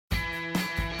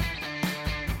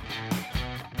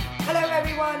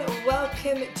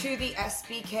Welcome to the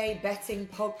SBK betting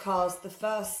podcast, the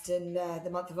first in the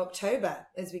month of October,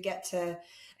 as we get to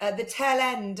the tail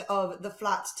end of the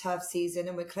flat turf season,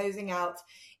 and we're closing out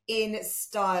in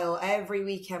style. Every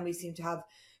weekend we seem to have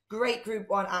great Group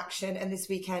 1 action, and this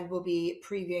weekend we'll be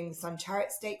previewing the Sun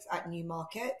Chariot Stakes at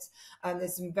Newmarket.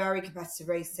 There's some very competitive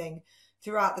racing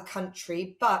throughout the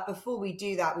country, but before we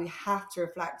do that, we have to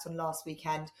reflect on last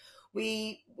weekend.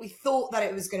 We thought that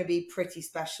it was going to be pretty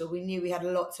special. We knew we had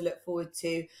a lot to look forward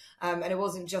to, and it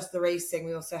wasn't just the racing.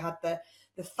 We also had the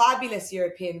fabulous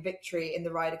European victory in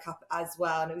the Ryder Cup as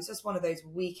well, and it was just one of those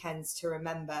weekends to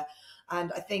remember.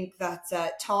 And I think that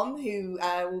Tom, who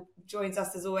joins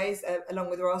us as always, along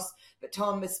with Ross, but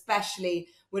Tom especially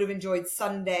would have enjoyed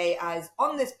Sunday, as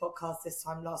on this podcast this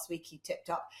time last week, he tipped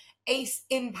up Ace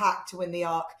Impact to win the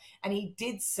Arc, and he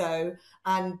did so.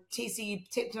 And TC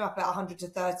tipped him up at 100 to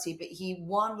 30, but he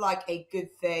won like a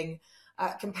good thing.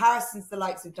 Comparisons to the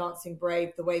likes of Dancing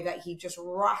Brave, the way that he just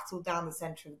rattled down the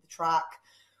centre of the track.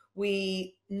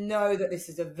 We know that this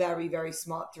is a very, very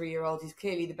smart 3-year-old. He's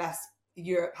clearly the best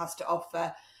Europe has to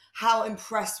offer. How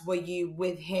impressed were you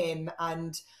with him,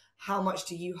 and how much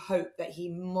do you hope that he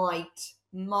might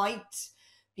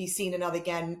be seen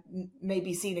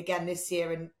maybe seen again this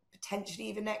year and potentially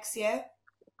even next year?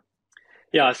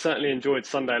 Yeah, I certainly enjoyed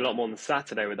Sunday a lot more than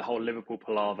Saturday with the whole Liverpool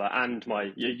palaver and my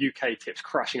UK tips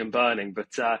crashing and burning.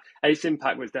 But Ace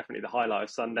Impact was definitely the highlight of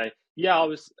Sunday. Yeah,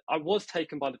 I was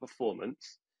taken by the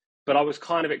performance, but I was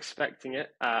kind of expecting it.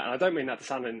 And I don't mean that to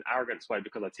sound in an arrogant way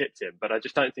because I tipped him, but I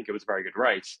just don't think it was a very good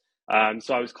race.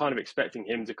 So I was kind of expecting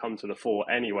him to come to the fore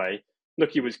anyway.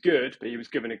 Look, he was good, but he was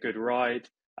given a good ride.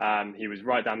 He was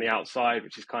right down the outside,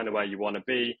 which is kind of where you want to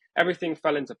be. Everything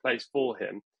fell into place for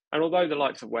him. And although the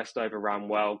likes of Westover ran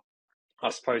well, I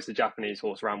suppose the Japanese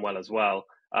horse ran well as well.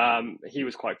 He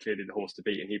was quite clearly the horse to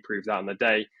beat, and he proved that on the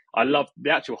day. I loved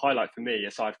the actual highlight for me,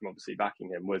 aside from obviously backing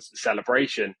him, was the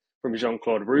celebration from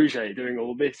Jean-Claude Rouget doing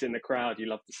all this in the crowd. You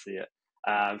love to see it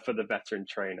for the veteran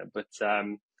trainer. But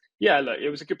yeah, look, it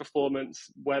was a good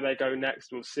performance. Where they go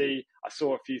next, we'll see. I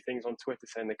saw a few things on Twitter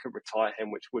saying they could retire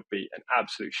him, which would be an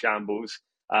absolute shambles.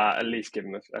 At least give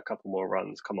him a couple more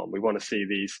runs. Come on, we want to see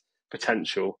these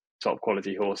potential top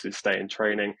quality horses stay in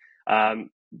training.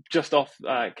 Just off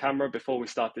camera before we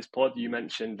start this pod, you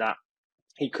mentioned that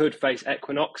he could face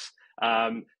Equinox.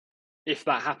 If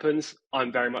that happens,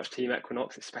 I'm very much team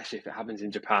Equinox, especially if it happens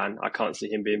in Japan. I can't see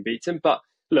him being beaten. But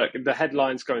look, the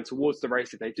headlines going towards the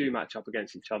race, if they do match up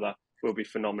against each other, will be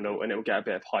phenomenal, and it will get a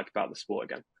bit of hype about the sport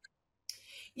again.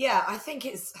 Yeah, I think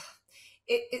it's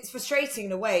frustrating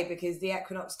in a way, because the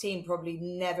Equinox team probably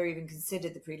never even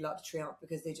considered the Prix de l'Arc de Triomphe,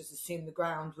 because they just assumed the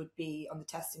ground would be on the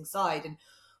testing side. And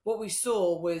what we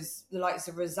saw was the likes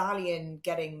of Rosalian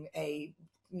getting a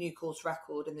new course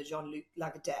record in the Jean-Luc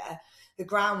Lagardère. The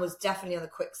ground was definitely on the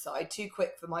quick side, too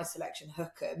quick for my selection,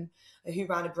 Hookham, who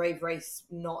ran a brave race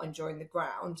not enjoying the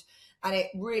ground. And it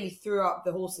really threw up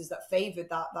the horses that favoured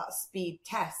that speed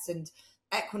test. And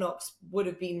Equinox would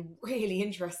have been really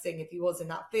interesting if he was in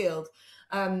that field.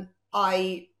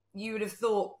 You would have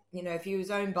thought, if he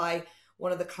was owned by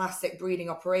one of the classic breeding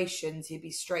operations, he'd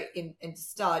be straight into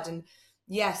stud. And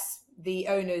yes, the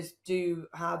owners do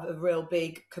have a real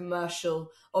big commercial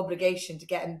obligation to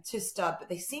get him to stud, but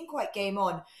they seem quite game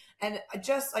on. And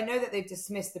I know that they've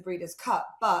dismissed the Breeders' Cup,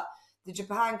 but the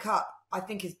Japan Cup, I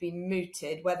think, has been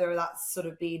mooted. Whether that's sort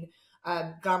of been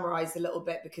glamorized a little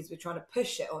bit because we're trying to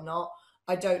push it or not,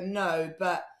 I don't know,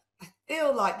 but I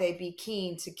feel like they'd be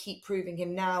keen to keep proving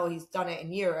him now. He's done it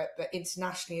in Europe, but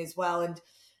internationally as well.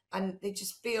 And they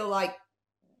just feel like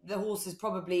the horse is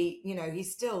probably,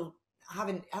 he's still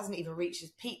hasn't even reached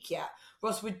his peak yet.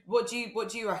 Ross, what do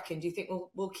you reckon? Do you think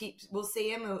we'll see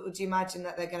him, or do you imagine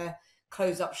that they're going to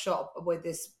close up shop with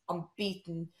this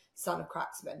unbeaten son of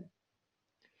Cracksman?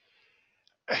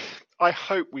 I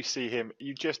hope we see him.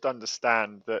 You just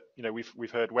understand that,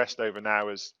 we've heard Westover now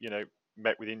as,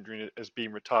 met with injury, as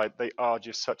being retired. They are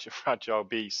just such a fragile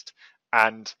beast,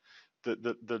 and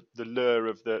the lure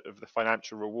of the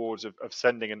financial rewards of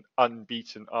sending an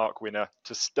unbeaten Arc winner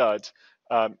to stud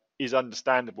is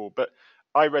understandable. But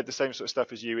I read the same sort of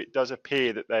stuff as you. It does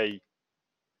appear that they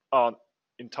aren't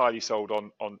entirely sold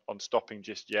on stopping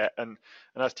just yet. And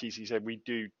as TC said, we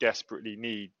do desperately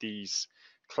need these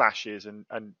clashes and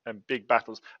big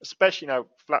battles, especially now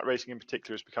flat racing in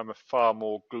particular has become a far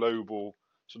more global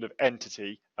sort of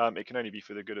entity. It can only be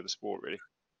for the good of the sport, really.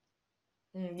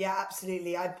 Yeah,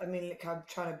 absolutely. I mean, look, I'm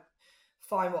trying to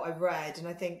find what I've read, and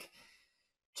I think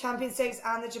Champion Stakes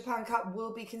and the Japan Cup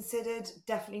will be considered.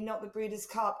 Definitely not the Breeders'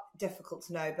 Cup. Difficult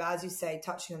to know. But as you say,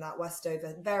 touching on that,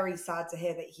 Westover, very sad to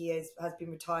hear that he has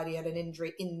been retired. He had an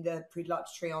injury in the Prix de l'Arc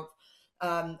de Triomphe.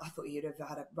 I thought he'd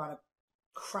have run a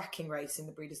cracking race in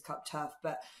the Breeders' Cup Turf,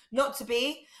 but not to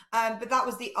be. But that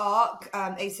was the arc.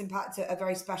 Ace Impact, a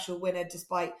very special winner,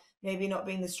 despite maybe not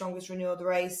being the strongest renewal of the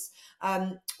race.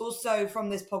 Also, from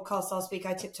this podcast last week,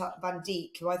 I tipped up Van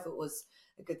Dijk, who I thought was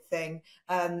a good thing.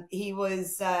 He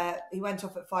went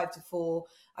off at 5-4.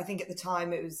 I think at the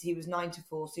time he was 9-4,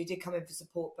 so he did come in for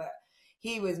support, but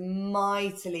he was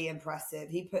mightily impressive.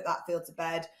 He put that field to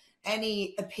bed.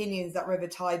 Any opinions that River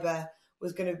Tiber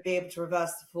was going to be able to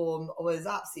reverse the form was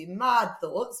absolutely mad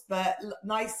thoughts, but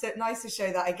nice to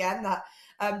show that again, that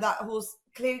that horse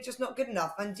clearly just not good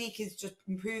enough. Van Dijk is just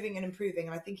improving, and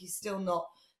I think he's still not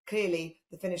clearly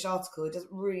the finished article. He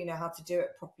doesn't really know how to do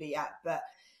it properly yet, but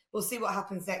we'll see what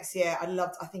happens next year.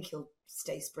 I think he'll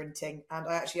stay sprinting, and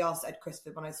I actually asked Ed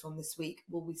Crisford when I saw him this week,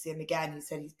 will we see him again? He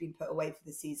said he's been put away for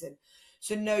the season.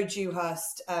 So no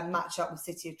Dewhurst match up with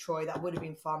City of Troy. That would have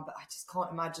been fun, but I just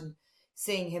can't imagine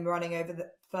seeing him running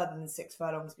over further than 6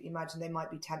 furlongs, but you imagine they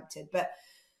might be tempted. But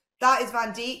that is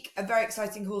Van Dijk, a very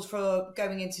exciting horse for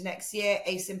going into next year.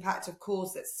 Ace Impact, of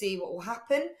course, let's see what will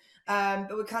happen. But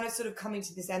we're kind of sort of coming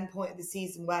to this end point of the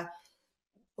season where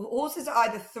horses are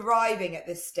either thriving at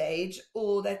this stage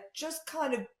or they're just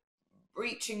kind of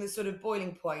reaching the sort of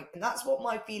boiling point. And that's what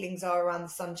my feelings are around the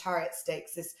Sun Chariot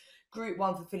Stakes, this Group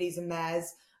 1 for fillies and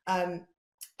mares.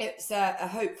 It's a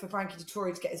hope for Frankie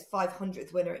Dettori to get his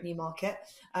 500th winner at Newmarket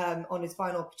on his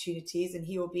final opportunities, and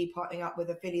he will be partnering up with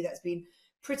a filly that's been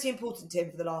pretty important to him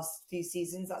for the last few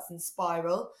seasons. That's in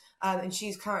Spiral, and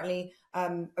she's currently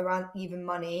around even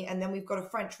money. And then we've got a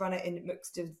French runner in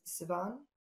Mux de Savan.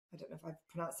 I don't know if I've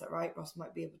pronounced that right. Ross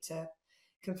might be able to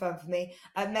confirm for me.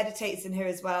 Meditates in here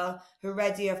as well, who are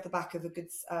ready off the back of a good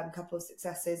couple of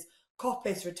successes.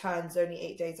 Coppice returns only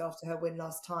 8 days after her win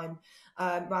last time.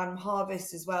 Random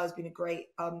Harvest as well has been a great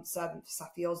servant for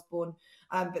Safi Osborne.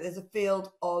 But there's a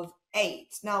field of 8.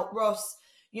 Now, Ross,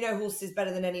 you know horses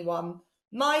better than anyone.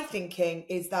 My thinking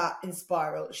is that in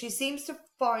Spiral, she seems to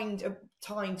find a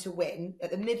time to win at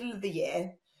the middle of the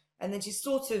year, and then she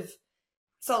sort of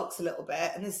sulks a little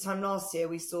bit. And this time last year,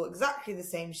 we saw exactly the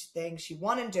same thing. She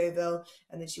won in Deauville,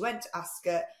 and then she went to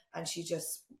Ascot, and she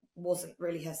just wasn't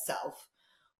really herself.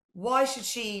 Why should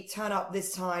she turn up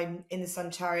this time in the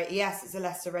Sun Chariot? Yes, it's a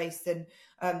lesser race than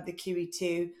the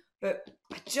QE2, but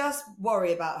I just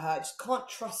worry about her. I just can't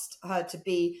trust her to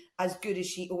be as good as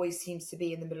she always seems to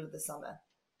be in the middle of the summer.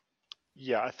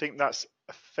 Yeah, I think that's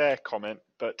a fair comment,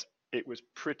 but it was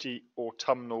pretty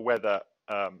autumnal weather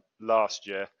last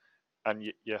year, and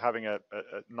you're having a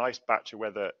nice batch of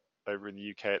weather over in the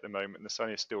UK at the moment. The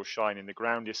sun is still shining, the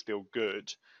ground is still good.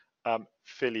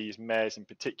 Fillies, mares in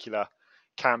particular,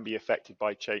 can be affected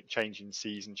by changing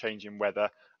season, changing weather.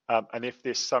 And if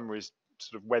this summer is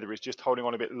sort of weather is just holding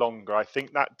on a bit longer, I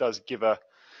think that does give a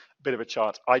bit of a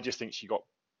chance. I just think she got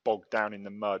bogged down in the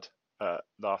mud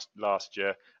last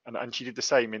year, and she did the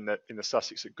same in the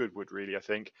Sussex at Goodwood. Really, I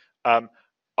think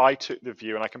I took the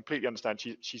view, and I completely understand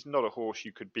she's not a horse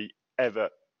you could be ever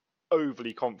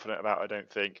overly confident about. I don't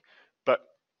think, but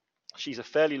she's a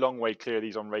fairly long way clear of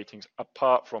these on ratings,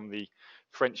 apart from the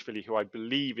French filly, who I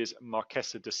believe is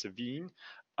Marquesa de Seville.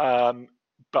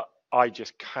 But I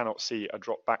just cannot see a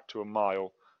drop back to a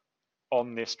mile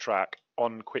on this track,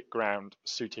 on quick ground,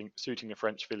 suiting the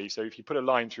French filly. So if you put a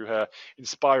line through her, in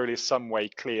Spiral is some way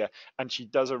clear, and she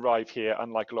does arrive here,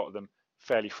 unlike a lot of them,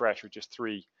 fairly fresh with just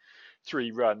three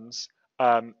runs.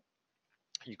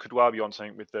 You could well be on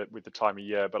something with the time of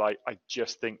year, but I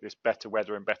just think this better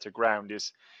weather and better ground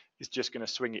is just going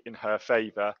to swing it in her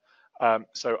favour.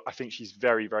 So I think she's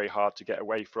very, very hard to get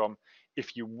away from.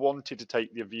 If you wanted to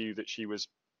take the view that she was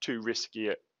too risky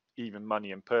at even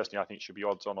money, and personally I think she'll be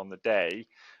odds on the day,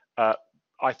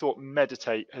 I thought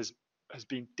Meditate has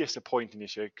been disappointing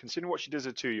this year, considering what she does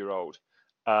as a 2-year-old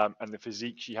and the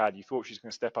physique she had. You thought she was going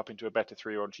to step up into a better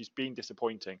 3-year-old. She's been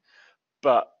disappointing.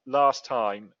 But last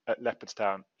time at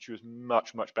Leopardstown, she was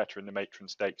much, much better in the Matron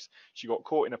Stakes. She got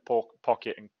caught in a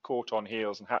pocket and caught on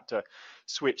heels and had to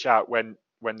switch out when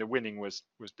the winning was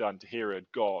done. Tahira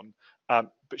had gone.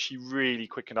 But she really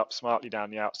quickened up smartly down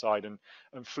the outside and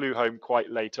flew home quite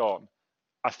late on.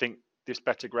 I think this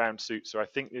better ground suits her. I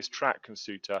think this track can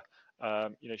suit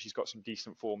her. She's got some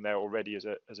decent form there already as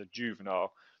a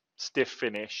juvenile. Stiff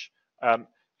finish.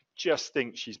 Just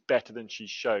think she's better than she's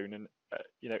shown. And,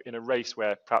 in a race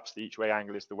where perhaps the each way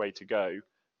angle is the way to go,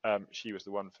 she was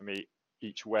the one for me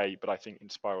each way. But I think in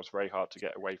Spiral's very hard to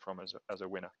get away from as a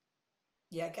winner.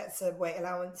 Yeah, gets a weight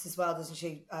allowance as well, doesn't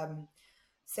she?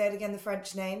 Say it again, the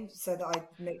French name, so that I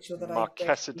make sure that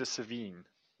Marquesa de Seville.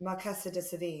 Marquesa de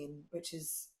Seville, which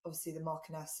is obviously the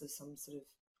Marchioness of some sort of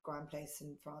Grand Place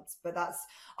in France. But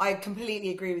I completely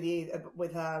agree with you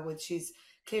with her. She's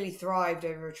clearly thrived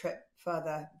over a trip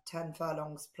further, 10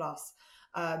 furlongs plus.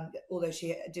 Although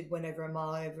she did win over a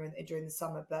mile during the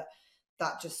summer, but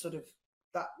that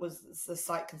was the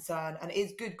slight concern. And it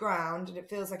is good ground, and it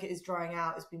feels like it is drying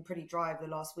out. It's been pretty dry over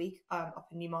the last week up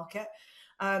in Newmarket.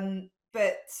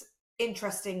 But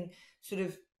interesting sort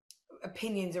of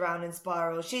opinions around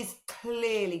Inspiral. She's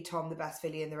clearly, Tom, the best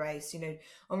filly in the race.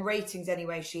 On ratings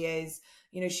anyway, she is.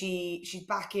 She's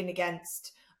back in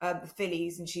against the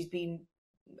fillies, and she's been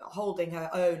holding her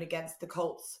own against the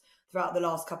colts throughout the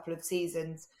last couple of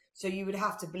seasons. So you would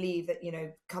have to believe that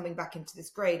coming back into this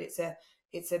grade,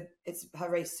 it's her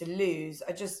race to lose.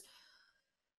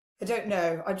 I don't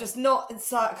know. I'm just not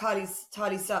entirely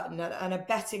certain. And a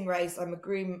betting race, I'm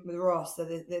agreeing with Ross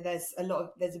that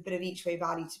there's a bit of each way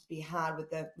value to be had with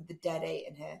the dead 8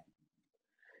 in here.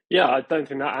 Yeah, I don't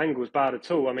think that angle's bad at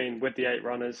all. I mean, with the 8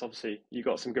 runners, obviously you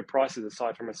got some good prices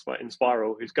aside from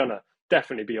Inspiral, who's gonna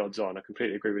definitely be odds on. I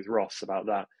completely agree with Ross about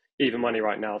that. Even money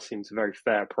right now seems a very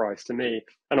fair price to me,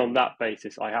 and on that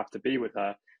basis, I have to be with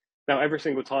her. Now, every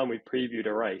single time we've previewed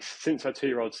a race since her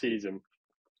 2-year-old season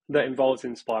that involves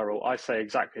Inspiral, I say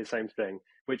exactly the same thing,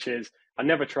 which is I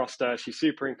never trust her. She's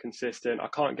super inconsistent. I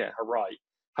can't get her right.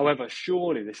 However,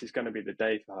 surely this is going to be the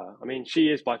day for her. I mean, she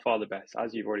is by far the best,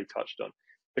 as you've already touched on.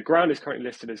 The ground is currently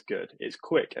listed as good. It's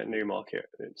quick at Newmarket.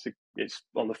 It's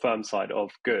on the firm side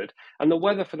of good. And the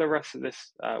weather for the rest of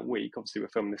this week, obviously we're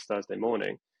filming this Thursday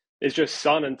morning, is just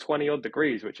sun and 20 odd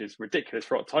degrees, which is ridiculous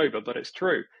for October, but it's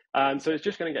true. So it's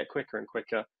just going to get quicker and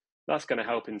quicker. That's going to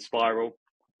help Inspiral.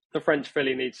 The French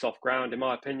filly needs soft ground, in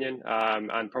my opinion,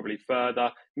 and probably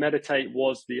further. Meditate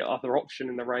was the other option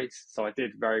in the race, so I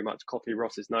did very much copy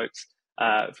Ross's notes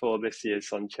for this year's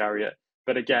Sun Chariot.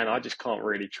 But again, I just can't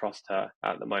really trust her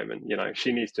at the moment.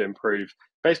 She needs to improve.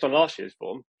 Based on last year's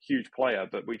form, huge player,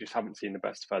 but we just haven't seen the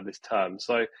best of her this term.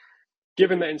 So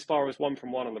given that Inspire was 1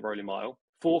 from 1 on the Rolling Mile,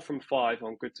 4 from 5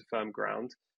 on good to firm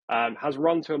ground, has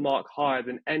run to a mark higher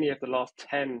than any of the last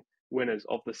 10 winners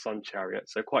of the Sun Chariot,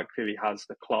 so quite clearly has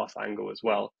the class angle as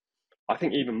well. I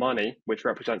think even money, which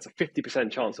represents a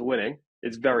 50% chance of winning,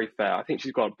 is very fair. I think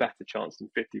she's got a better chance than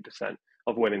 50%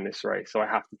 of winning this race, so I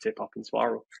have to tip up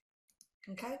Inspiral.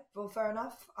 Okay, well, fair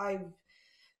enough. I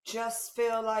just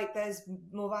feel like there's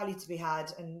more value to be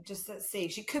had, and just let's see.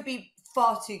 She could be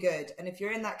far too good, and if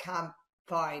you're in that camp,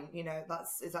 fine.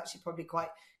 Is actually probably quite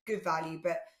good value.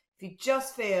 But if you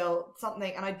just feel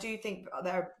something, and I do think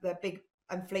they're big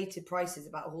inflated prices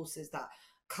about horses that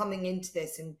coming into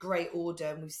this in great order,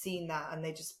 and we've seen that, and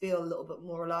they just feel a little bit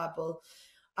more reliable.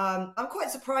 I'm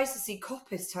quite surprised to see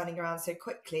Coppice turning around so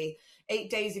quickly. 8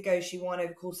 days ago, she won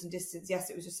over course and distance. Yes,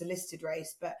 it was just a listed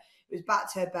race, but it was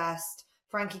back to her best.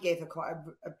 Frankie gave her quite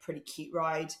a pretty cute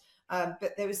ride.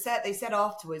 But they said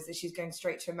afterwards that she's going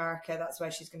straight to America. That's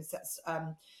where she's going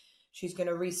to she's going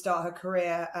to restart her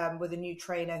career with a new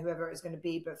trainer, whoever it was going to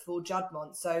be, but for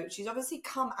Juddmonte. So she's obviously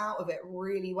come out of it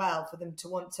really well for them to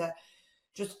want to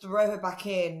just throw her back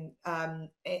in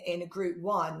a Group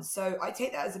 1. So I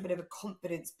take that as a bit of a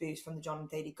confidence boost from the John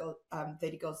and Thady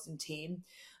Gosden team.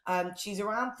 She's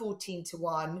around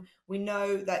 14-1. We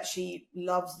know that she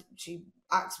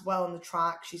acts well on the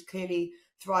track. She's clearly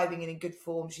thriving and in good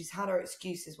form. She's had her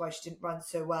excuses why she didn't run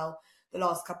so well the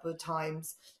last couple of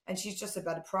times, and she's just a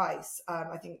better price.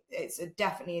 I think it's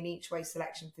definitely an each way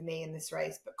selection for me in this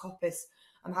race, but Coppice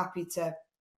I'm happy to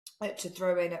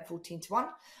throw in at 14-1.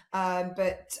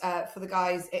 But for the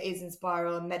guys, it is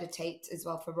Inspiral and Meditate as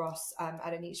well for Ross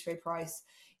at an each way price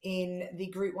in the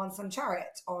Group 1 Sun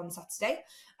Chariot on Saturday.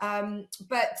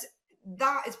 But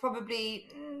that is probably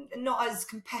not as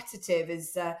competitive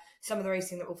as some of the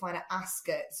racing that we'll find at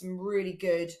Ascot. Some really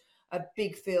good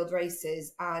big field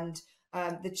races, and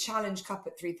the Challenge Cup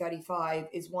at 3:35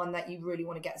 is one that you really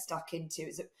want to get stuck into.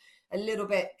 It's a little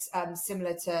bit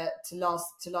similar to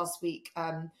last week,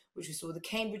 which we saw the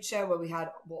Cambridgeshire, where we had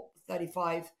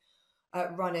 35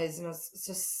 runners, and I was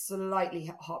just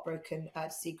slightly heartbroken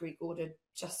to see Greek Order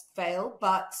just fail.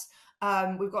 But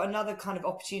we've got another kind of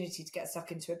opportunity to get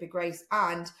stuck into a big race,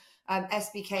 and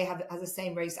SBK has the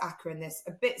same race ACCA in this,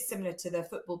 a bit similar to the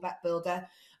football bet builder.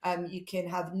 You can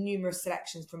have numerous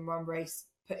selections from one race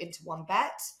put into one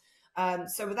bet.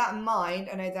 So with that in mind,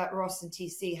 I know that Ross and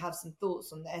TC have some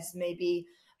thoughts on this. Maybe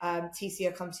TC,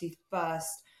 I'll come to you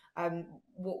first.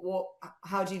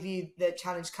 How do you view the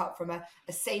Challenge Cup from a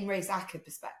same race ACCA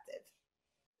perspective?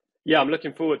 Yeah, I'm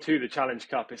looking forward to the Challenge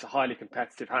Cup. It's a highly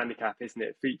competitive handicap, isn't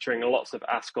it? Featuring lots of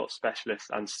Ascot specialists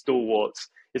and stalwarts.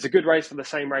 It's a good race for the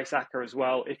same race ACCA as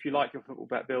well. If you like your football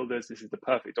bet builders, this is the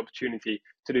perfect opportunity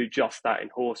to do just that in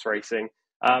horse racing.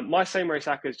 My same race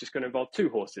ACCA is just going to involve 2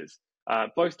 horses,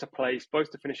 both to place,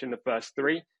 both to finish in the first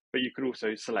 3, but you could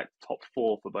also select top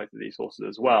 4 for both of these horses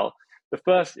as well. The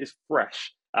first is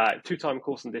Fresh, 2-time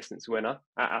course and distance winner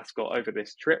at Ascot over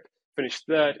this trip, finished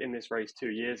 3rd in this race 2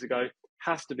 years ago,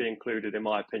 has to be included in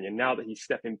my opinion, now that he's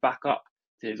stepping back up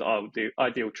to his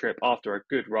ideal trip after a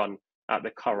good run at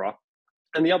the Curragh.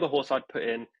 And the other horse I'd put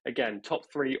in, again, top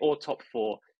 3 or top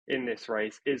 4 in this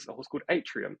race is a horse called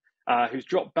Atrium, who's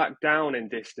dropped back down in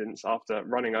distance after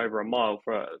running over a mile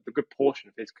for a good portion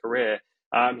of his career.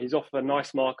 He's off a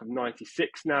nice mark of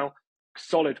 96 now,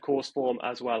 solid course form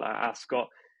as well at Ascot.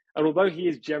 And although he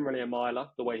is generally a miler,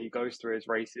 the way he goes through his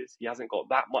races, he hasn't got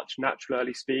that much natural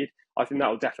early speed. I think that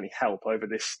will definitely help over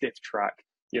this stiff track.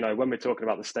 You know, when we're talking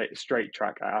about the straight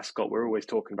track at Ascot, we're always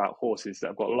talking about horses that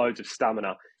have got loads of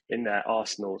stamina in their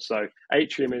arsenal. So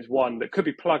Atrium is one that could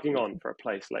be plugging on for a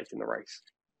place late in the race.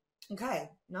 Okay,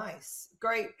 nice,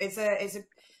 great. It's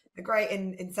a great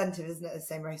incentive, isn't it? The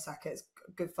same race ACCA. It's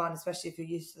good fun, especially if you're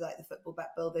used to like the football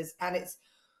bet builders, and it's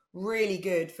really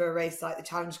good for a race like the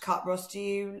Challenge Cup. Ross, do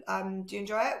you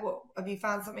enjoy it? What have you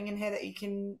found something in here that you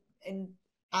can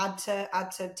add to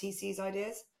TC's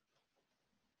ideas?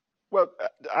 Well,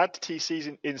 add to TC's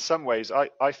in some ways.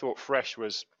 I thought Fresh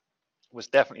was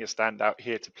definitely a standout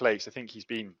here to place. I think he's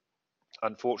been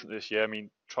unfortunate this year. I mean,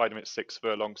 tried him at 6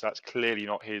 furlongs. That's clearly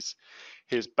not his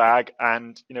bag.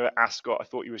 And, you know, at Ascot, I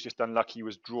thought he was just unlucky. He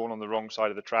was drawn on the wrong side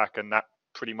of the track, and that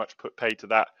pretty much put paid to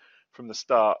that from the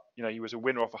start. You know, he was a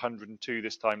winner off 102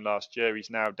 this time last year. He's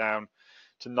now down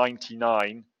to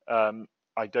 99.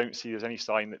 I don't see there's any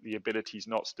sign that the ability's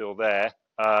not still there.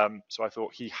 So I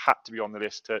thought he had to be on the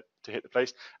list to hit the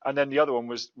place. And then the other one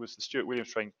was the Stuart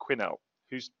Williams trained Quinel,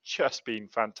 who's just been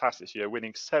fantastic this year,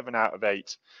 winning 7 out of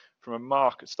 8 from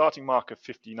a starting mark of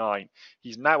 59.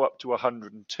 He's now up to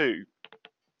 102.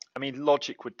 I mean,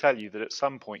 logic would tell you that at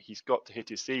some point he's got to hit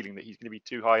his ceiling, that he's going to be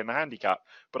too high in the handicap.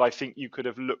 But I think you could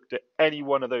have looked at any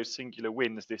one of those singular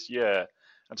wins this year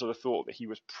and sort of thought that he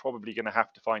was probably going to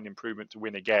have to find improvement to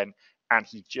win again. And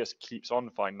he just keeps on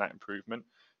finding that improvement.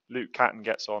 Luke Catton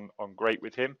gets on great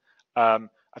with him. I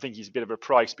think he's a bit of a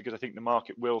price because I think the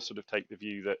market will sort of take the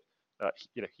view that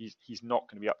he's not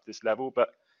going to be up to this level, but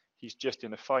he's just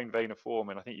in a fine vein of form,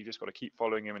 and I think you've just got to keep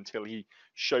following him until he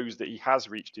shows that he has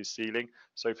reached his ceiling.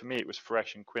 So for me, it was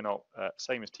Fresh and Quinol,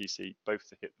 same as TC, both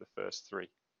to hit the first 3.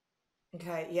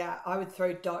 Okay, yeah, I would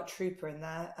throw Dark Trooper in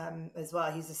there as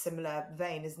well. He's a similar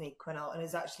vein, isn't he, Quinol? And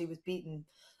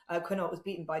Quinol was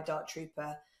beaten by Dark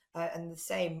Trooper. And the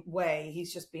same way,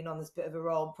 he's just been on this bit of a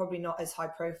roll. Probably not as high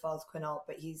profile as Quinol,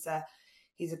 but he's a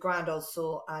grand old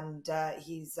sort, and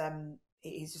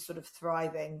he's just sort of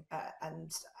thriving.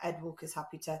 And Ed Walker's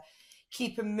happy to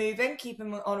keep him moving, keep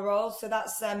him on a roll. So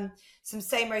that's some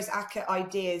same race ACCA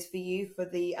ideas for you for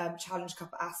the Challenge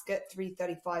Cup at Ascot,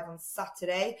 3:35 on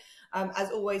Saturday.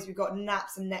 As always, we've got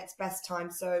naps and next best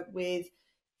time. So with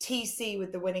TC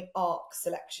with the winning ARC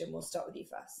selection, we'll start with you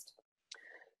first.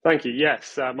 Thank you.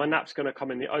 Yes, my nap's going to come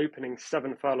in the opening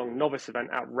 7 furlong novice event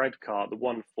at Redcar, the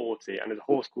 140, and there's a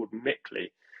horse called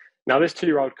Mickley. Now, this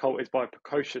 2-year-old colt is by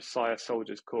precocious sire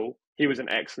Soldier's Call. He was an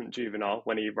excellent juvenile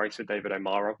when he raced with David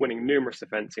O'Mara, winning numerous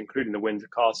events, including the Windsor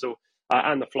Castle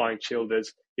and the Flying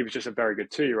Childers. He was just a very good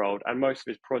 2-year-old, and most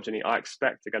of his progeny, I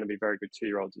expect, are going to be very good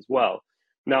 2-year-olds as well.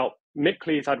 Now,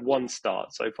 Mickley's had 1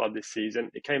 start so far this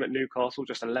season. It came at Newcastle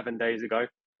just 11 days ago,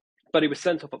 but he was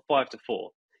sent off at 5-4.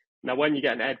 Now, when you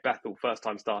get an Ed Bethel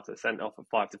first-time starter sent off at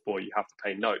 5-4, you have to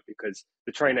pay note because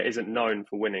the trainer isn't known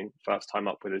for winning first time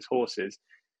up with his horses.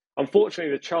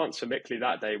 Unfortunately, the chance for Mickley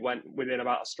that day went within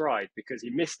about a stride because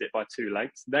he missed it by 2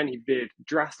 lengths. Then he veered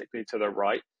drastically to the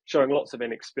right, showing lots of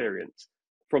inexperience.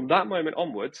 From that moment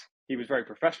onwards, he was very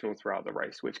professional throughout the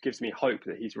race, which gives me hope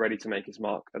that he's ready to make his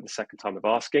mark at the second time of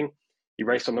asking. He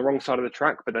raced on the wrong side of the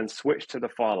track, but then switched to the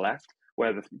far left,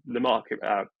 where the market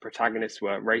protagonists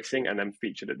were racing, and then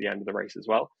featured at the end of the race as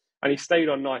well. And he stayed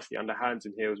on nicely under hands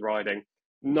and heels riding,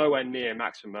 nowhere near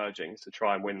maximum urgings to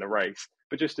try and win the race,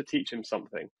 but just to teach him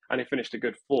something. And he finished a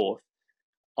good 4th.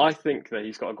 I think that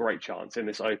he's got a great chance in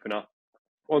this opener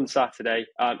on Saturday.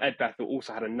 Ed Bethel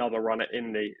also had another runner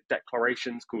in the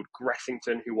declarations called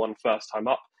Gressington, who won first time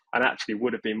up, and actually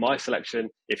would have been my selection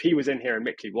if he was in here and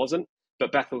Mickley wasn't.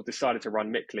 But Bethel decided to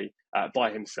run Mickley by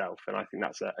himself, and I think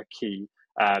that's a key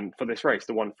for this race,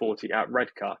 the 140 at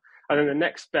Redcar. And then the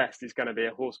next best is going to be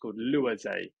a horse called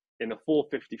Luazé in the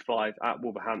 4:55 at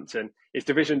Wolverhampton. It's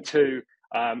Division 2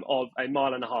 of a 1.5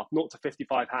 mile, 0 to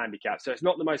 55 handicap, so it's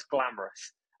not the most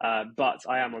glamorous But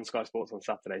I am on Sky Sports on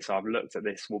Saturday, so I've looked at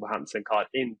this Wolverhampton card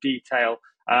in detail.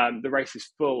 The race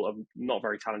is full of not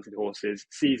very talented horses,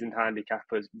 seasoned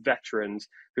handicappers, veterans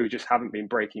who just haven't been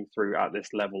breaking through at this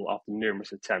level after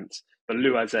numerous attempts. But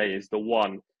Loiset is the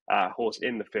one horse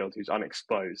in the field who's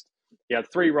unexposed. She had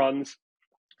 3 runs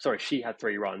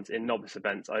in novice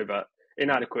events over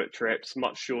inadequate trips,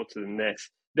 much shorter than this.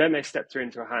 Then they stepped her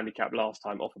into a handicap last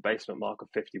time off a basement mark of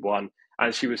 51,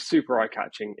 and she was super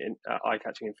eye-catching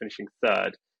in finishing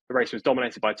third. The race was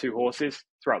dominated by 2 horses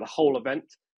throughout the whole event.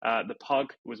 The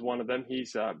Pug was one of them.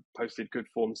 He's posted good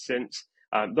form since.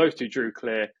 Those 2 drew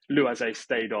clear. Loiset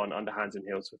stayed on under hands and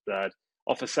heels for third.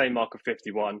 Off the same mark of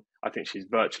 51, I think she's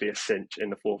virtually a cinch in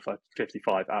the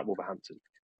 4:55 at Wolverhampton.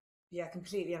 Yeah,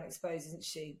 completely unexposed, isn't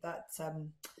she? That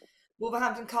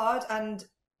Wolverhampton card, and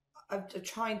I'm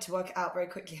trying to work out very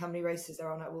quickly how many races there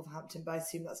are on at Wolverhampton, but I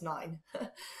assume that's 9.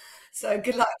 So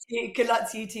good luck to you. Good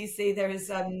luck to you, TC. There is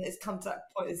it's come to that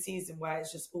point of the season where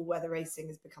it's just all weather racing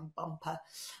has become bumper.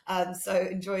 So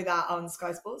enjoy that on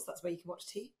Sky Sports. That's where you can watch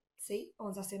TC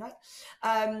on Saturday night.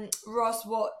 Ross,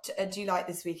 what do you like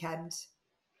this weekend?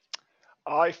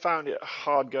 I found it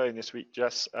hard going this week,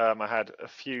 Jess. I had a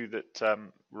few that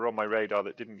were on my radar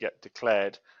that didn't get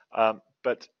declared.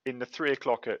 But in the 3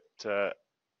 o'clock at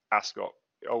Ascot,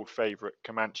 old favourite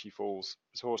Comanche Falls,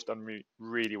 his horse done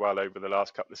really well over the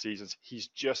last couple of seasons. He's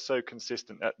just so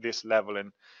consistent at this level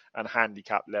and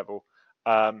handicap level.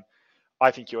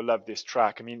 I think you'll love this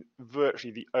track. I mean,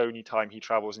 virtually the only time he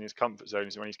travels in his comfort zone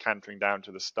is when he's cantering down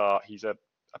to the start. He's a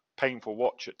painful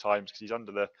watch at times because he's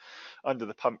under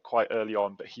the pump quite early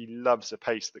on, but he loves a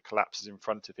pace that collapses in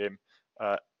front of him.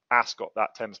 Ascot,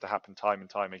 that tends to happen time and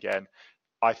time again.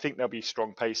 I think there'll be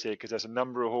strong pace here because there's a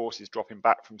number of horses dropping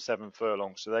back from 7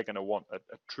 furlongs, so they're going to want a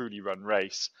truly run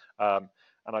race. And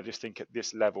I just think at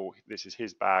this level, this is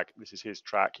his bag, this is his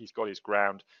track. He's got his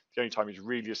ground. The only time he's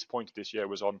really disappointed this year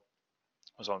was on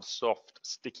soft,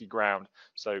 sticky ground.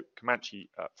 So Comanche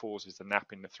Falls is the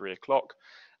nap in the 3 o'clock.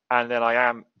 And then I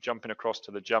am jumping across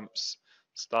to the jumps,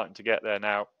 starting to get there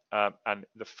now. And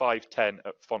the 5:10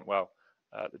 at Fontwell,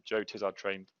 the Joe Tizard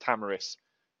trained Tamaris,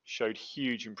 showed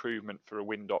huge improvement for a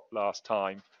Windop last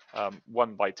time.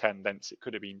 Won by 10 lengths. It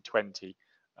could have been 20.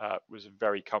 Was a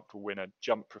very comfortable winner.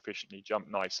 Jumped proficiently,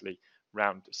 jumped nicely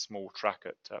round a small track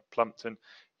at Plumpton.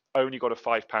 Only got a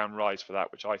 £5 rise for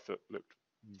that, which I thought looked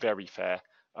very fair.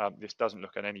 This doesn't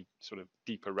look at any sort of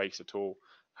deeper race at all.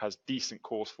 Has decent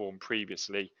course form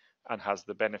previously and has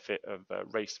the benefit of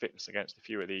race fitness against a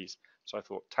few of these. So I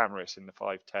thought Tamaris in the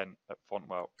 5:10 at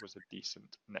Fontwell was a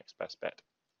decent next best bet.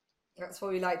 That's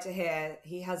what we like to hear.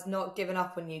 He has not given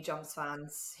up on you, Jumps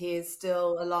fans. He is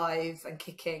still alive and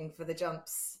kicking for the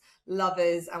Jumps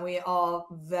lovers, and we are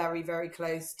very, very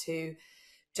close to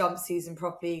Jump season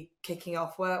properly kicking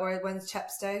off. When's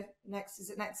Chepstow next? Is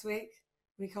it next week?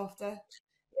 Week after?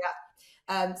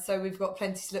 Yeah. So we've got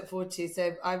plenty to look forward to.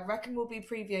 So I reckon we'll be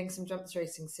previewing some Jumps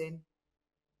racing soon.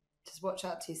 Just watch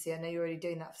out, TC. I know you're already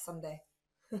doing that for Sunday.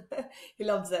 He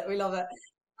loves it. We love it.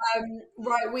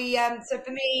 Right, so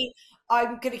for me,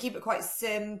 I'm going to keep it quite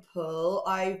simple.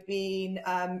 I've been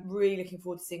really looking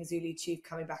forward to seeing Zulu Chief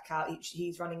coming back out.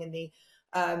 He's running in the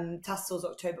Tassels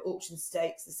October Auction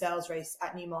Stakes, the sales race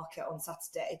at Newmarket on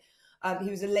Saturday.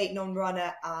 He was a late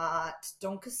non-runner at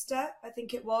Doncaster, I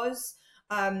think it was,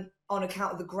 on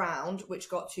account of the ground, which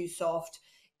got too soft.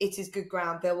 It is good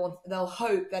ground. They'll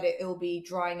hope that it'll be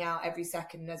drying out every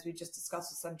second, and as we just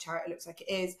discussed with some Chariot, it looks like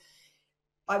it is.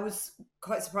 I was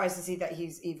quite surprised to see that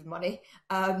he's even money.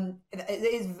 It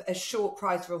is a short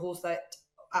price for a horse that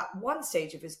at one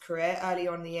stage of his career, early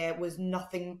on in the year, was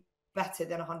nothing better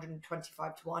than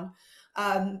 125 to 1.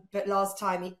 But last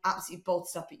time he absolutely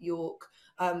bolted up at York,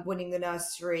 winning the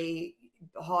Nursery,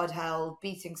 hard held,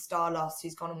 beating Starlust,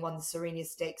 who's gone and won the Serenia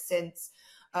Stakes since.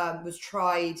 Was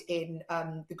tried in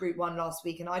the Group 1 last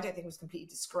week, and I don't think was completely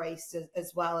disgraced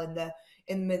as well in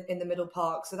the Middle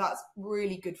Park. So that's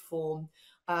really good form.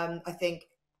 I think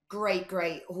great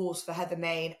horse for Heather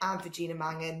Main and for Gina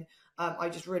Mangan. I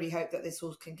just really hope that this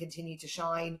horse can continue to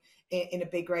shine in a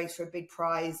big race for a big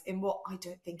prize in what I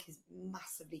don't think is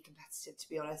massively competitive, to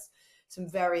be honest. Some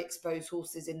very exposed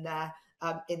horses in there,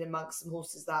 in amongst some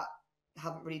horses that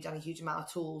haven't really done a huge amount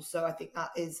at all. So I think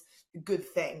that is a good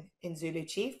thing in Zulu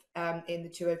Chief in the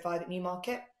 205 at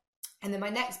Newmarket. And then my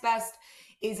next best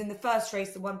is in the first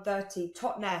race, the 130.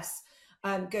 Totnes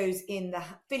goes in the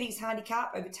fillies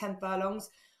handicap over 10 furlongs.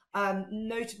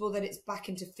 Notable that it's back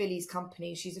into fillies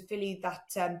company. She's a filly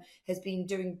that has been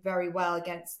doing very well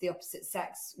against the opposite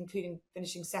sex, including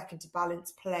finishing second to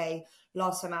Balance Play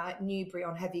last time out at Newbury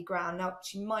on heavy ground. Now,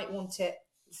 she might want it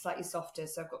slightly softer.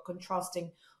 So I've got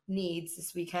contrasting needs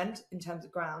this weekend in terms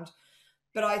of ground.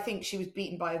 But I think she was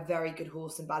beaten by a very good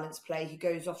horse in balanced play. He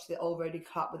goes off to the Old Rowley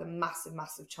Cup with a massive,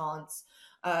 massive chance.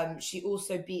 She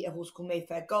also beat a horse called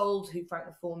Mayfair Gold, who franked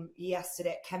the form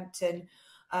yesterday at Kempton.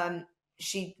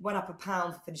 She went up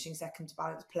 £1 for finishing second to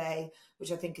balanced play,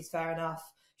 which I think is fair enough.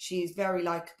 She's very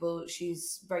likeable.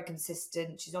 She's very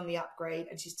consistent. She's on the upgrade,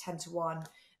 and she's 10-1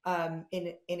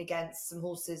 in against some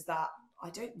horses that I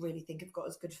don't really think have got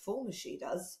as good form as she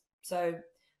does. So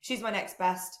she's my next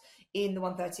best in the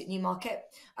 130 at Newmarket.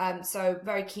 So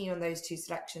very keen on those two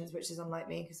selections, which is unlike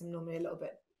me because I'm normally a little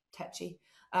bit tetchy.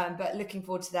 But looking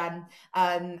forward to them.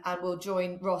 And we'll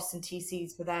join Ross and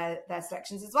TCs for their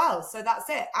selections as well. So that's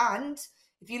it. And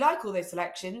if you like all those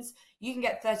selections, you can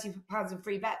get £30 in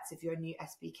free bets if you're a new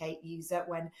SBK user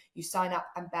when you sign up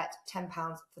and bet £10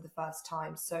 for the first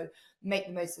time. So make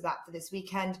the most of that for this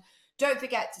weekend. Don't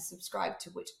forget to subscribe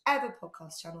to whichever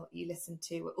podcast channel you listen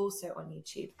to. We're also on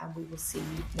YouTube, and we will see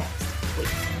you next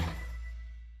week.